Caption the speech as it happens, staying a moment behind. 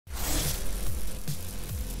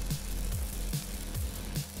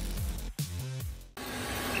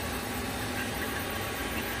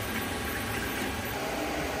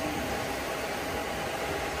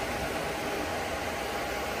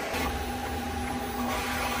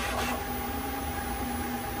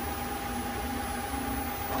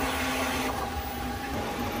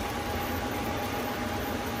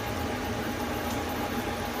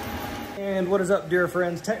And what is up, dear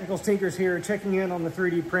friends? Technical Tinkers here, checking in on the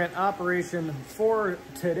 3D print operation for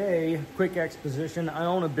today. Quick exposition. I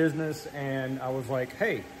own a business and I was like,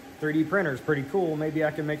 hey, 3D printer is pretty cool. Maybe I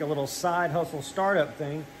can make a little side hustle startup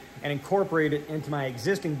thing and incorporate it into my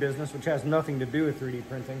existing business, which has nothing to do with 3D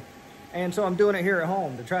printing. And so I'm doing it here at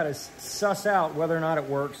home to try to suss out whether or not it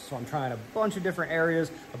works. So I'm trying a bunch of different areas,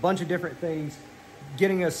 a bunch of different things,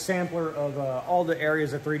 getting a sampler of all the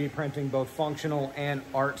areas of 3D printing, both functional and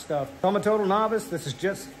art stuff. So I'm a total novice. This is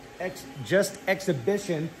just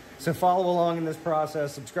exhibition. So follow along in this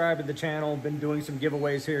process. Subscribe to the channel. Been doing some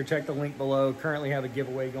giveaways here. Check the link below. Currently have a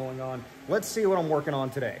giveaway going on. Let's see what I'm working on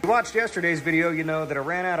today. If you watched yesterday's video, you know that I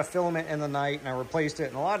ran out of filament in the night and I replaced it.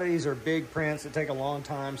 And a lot of these are big prints that take a long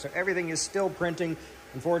time. So everything is still printing.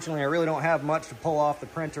 Unfortunately, I really don't have much to pull off the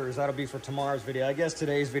printers. That'll be for tomorrow's video. I guess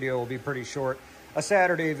today's video will be pretty short. A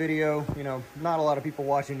Saturday video, you know, not a lot of people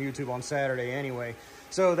watching YouTube on Saturday anyway.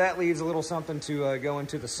 So that leaves a little something to go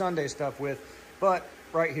into the Sunday stuff with. But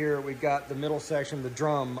right here, we've got the middle section, the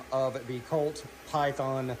drum of the Colt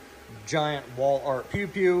Python giant wall art pew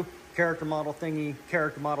pew, character model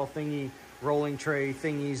thingy, rolling tray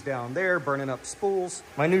thingies down there, burning up spools.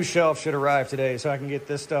 My new shelf should arrive today so I can get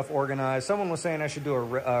this stuff organized. Someone was saying I should do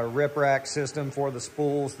a rip rack system for the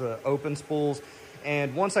spools, the open spools.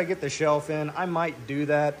 And once I get the shelf in, I might do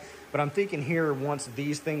that. But I'm thinking here, once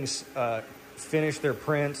these things finish their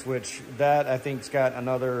prints, which that I think's got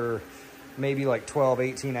another maybe like 12,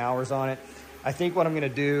 18 hours on it. I think what I'm gonna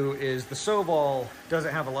do is the Sobol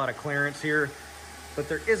doesn't have a lot of clearance here, but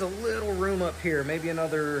there is a little room up here, maybe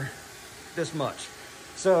another this much.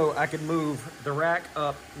 So I could move the rack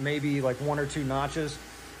up maybe like 1 or 2 notches,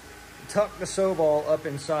 tuck the Sobol up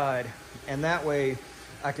inside, and that way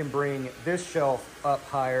I can bring this shelf up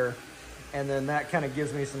higher, and then that kind of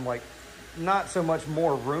gives me some, like, not so much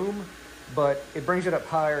more room, but it brings it up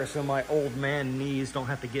higher so my old man knees don't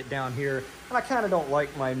have to get down here. And I kind of don't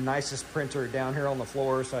like my nicest printer down here on the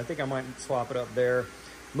floor, so I think I might swap it up there,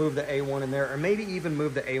 move the A1 in there, or maybe even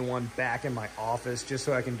move the A1 back in my office just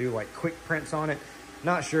so I can do like quick prints on it.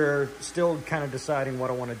 Not sure, still kind of deciding what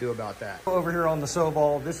I want to do about that. Over here on the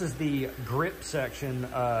Sobol, this is the grip section,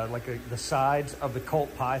 the sides of the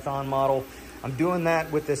Colt Python model. I'm doing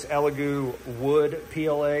that with this Elegoo wood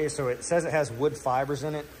PLA. So it says it has wood fibers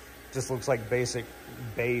in it. Just looks like basic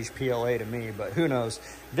beige PLA to me, but who knows.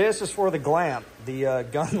 This is for the GLAMP, the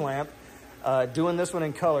gun lamp. Doing this one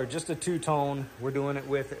in color, just a 2-tone. We're doing it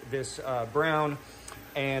with this brown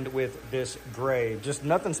and with this gray. Just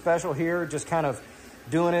nothing special here, just kind of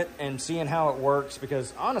doing it and seeing how it works,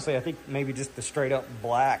 because honestly I think maybe just the straight up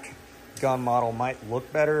black gun model might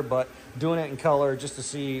look better, but doing it in color just to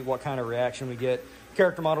see what kind of reaction we get.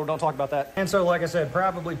 Character model, don't talk about that. And so like I said,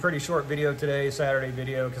 probably pretty short video today, Saturday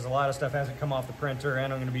video, because a lot of stuff hasn't come off the printer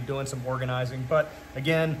and I'm going to be doing some organizing. But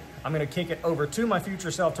again, I'm going to kick it over to my future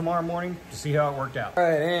self tomorrow morning to see how it worked out. All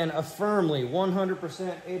right, and a firmly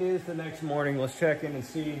 100% it is the next morning. Let's check in and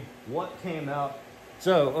see what came out.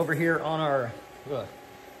 So over here on our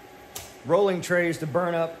rolling trays to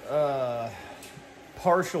burn up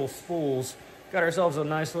partial spools, got ourselves a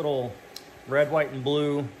nice little red, white, and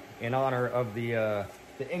blue in honor of the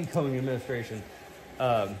incoming administration.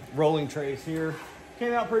 Rolling trays here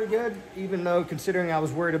came out pretty good, even though considering I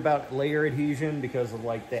was worried about layer adhesion because of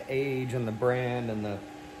like the age and the brand and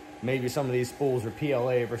maybe some of these spools are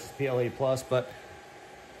PLA versus PLA plus, but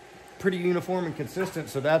pretty uniform and consistent,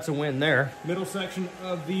 so that's a win there. Middle section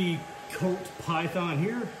of the Colt Python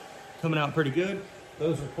here, coming out pretty good.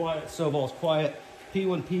 Those are quiet, Sobol's quiet.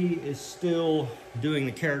 P1P is still doing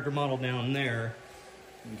the character model down there.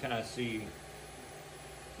 You can kind of see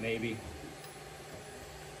maybe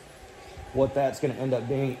what that's going to end up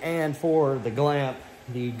being. And for the GLAMP,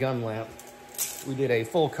 the gun lamp, we did a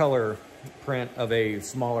full color print of a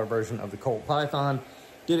smaller version of the Colt Python.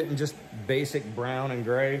 Did it in just basic brown and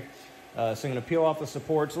gray. So I'm going to peel off the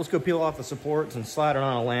supports. Let's go peel off the supports and slide it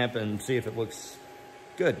on a lamp and see if it looks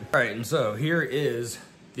good. All right, and so here is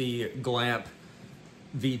the GLAMP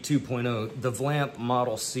V2.0, the GLAMP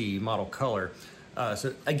Model C, model color.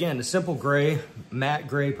 So again, a simple gray, matte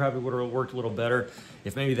gray probably would have worked a little better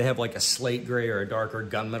if maybe they have like a slate gray or a darker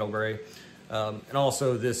gunmetal gray. And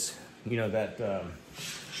also this, you know, that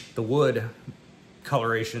the wood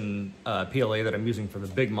coloration PLA that I'm using for the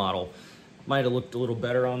big model might have looked a little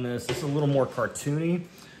better on this. This is a little more cartoony.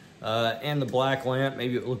 And the black lamp,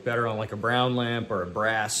 maybe it would look better on like a brown lamp or a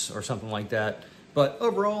brass or something like that. But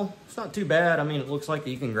overall, it's not too bad. I mean, it looks like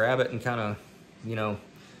you can grab it and kind of, you know,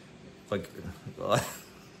 like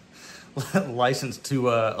licensed to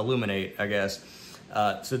illuminate, I guess.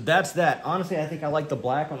 So that's that. Honestly, I think I like the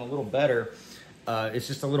black one a little better. It's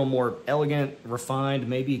just a little more elegant, refined.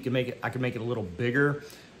 Maybe you can make it, I can make it a little bigger.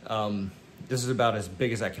 This is about as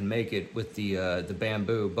big as I can make it with the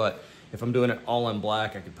bamboo, but if I'm doing it all in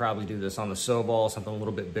black, I could probably do this on the Soval, something a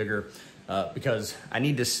little bit bigger, because I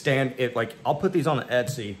need to stand it, like I'll put these on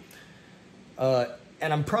Etsy,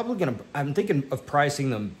 and I'm thinking of pricing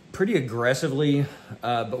them pretty aggressively,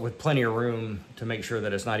 but with plenty of room to make sure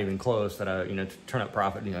that it's not even close, that I, to turn up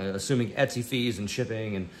profit, assuming Etsy fees and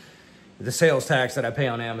shipping and the sales tax that I pay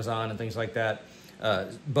on Amazon and ththings like that.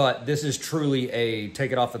 But this is truly a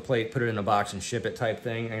take it off the plate, put it in a box and ship it type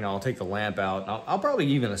thing. I'll take the lamp out. I'll probably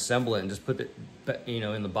even assemble it and just put it,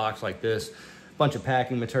 in the box like this. A bunch of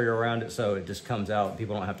packing material around it so it just comes out.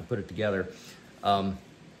 People don't have to put it together.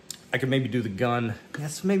 I could maybe do the gun.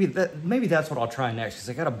 Maybe that's what I'll try next, because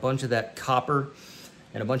I got a bunch of that copper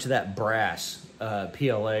and a bunch of that brass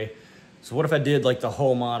PLA. So what if I did like the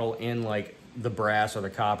whole model in like the brass or the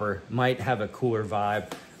copper? Might have a cooler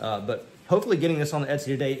vibe, but hopefully getting this on the Etsy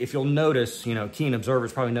today. If you'll notice, keen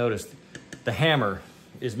observers probably noticed the hammer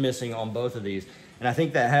is missing on both of these. And I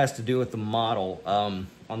think that has to do with the model. On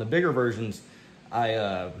the bigger versions,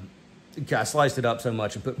 I sliced it up so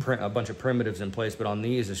much and put a bunch of primitives in place, but on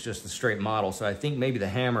these, it's just the straight model. So I think maybe the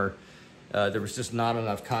hammer, there was just not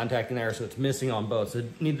enough contact in there, so it's missing on both. So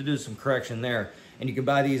need to do some correction there. And you can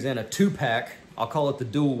buy these in a 2-pack. I'll call it the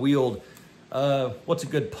dual wield. What's a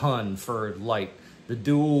good pun for light? The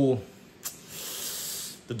dual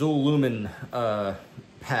lumen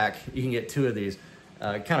pack. You can get 2 of these,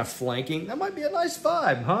 kind of flanking. That might be a nice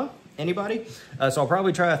vibe, huh? Anybody? So I'll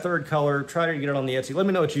probably try a 3rd color, try to get it on the Etsy. Let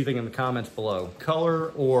me know what you think in the comments below. Color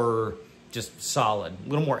or just solid? A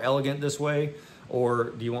little more elegant this way, or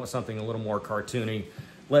do you want something a little more cartoony?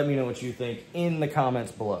 Let me know what you think in the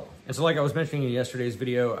comments below. And so like I was mentioning in yesterday's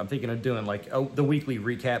video, I'm thinking of doing like the weekly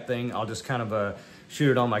recap thing. I'll just kind of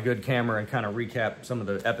shoot it on my good camera and kind of recap some of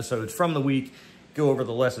the episodes from the week, go over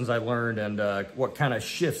the lessons I learned and what kind of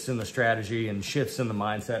shifts in the strategy and shifts in the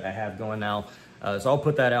mindset I have going now. So I'll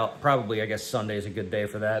put that out probably, I guess Sunday is a good day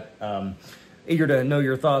for that. Eager to know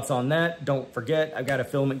your thoughts on that. Don't forget, I've got a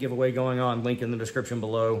filament giveaway going on, link in the description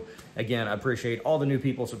below. Again, I appreciate all the new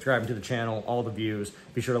people subscribing to the channel, all the views.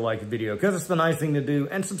 Be sure to like the video because it's the nice thing to do,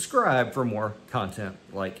 and subscribe for more content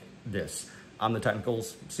like this. I'm The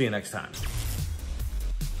Technicals. See you next time.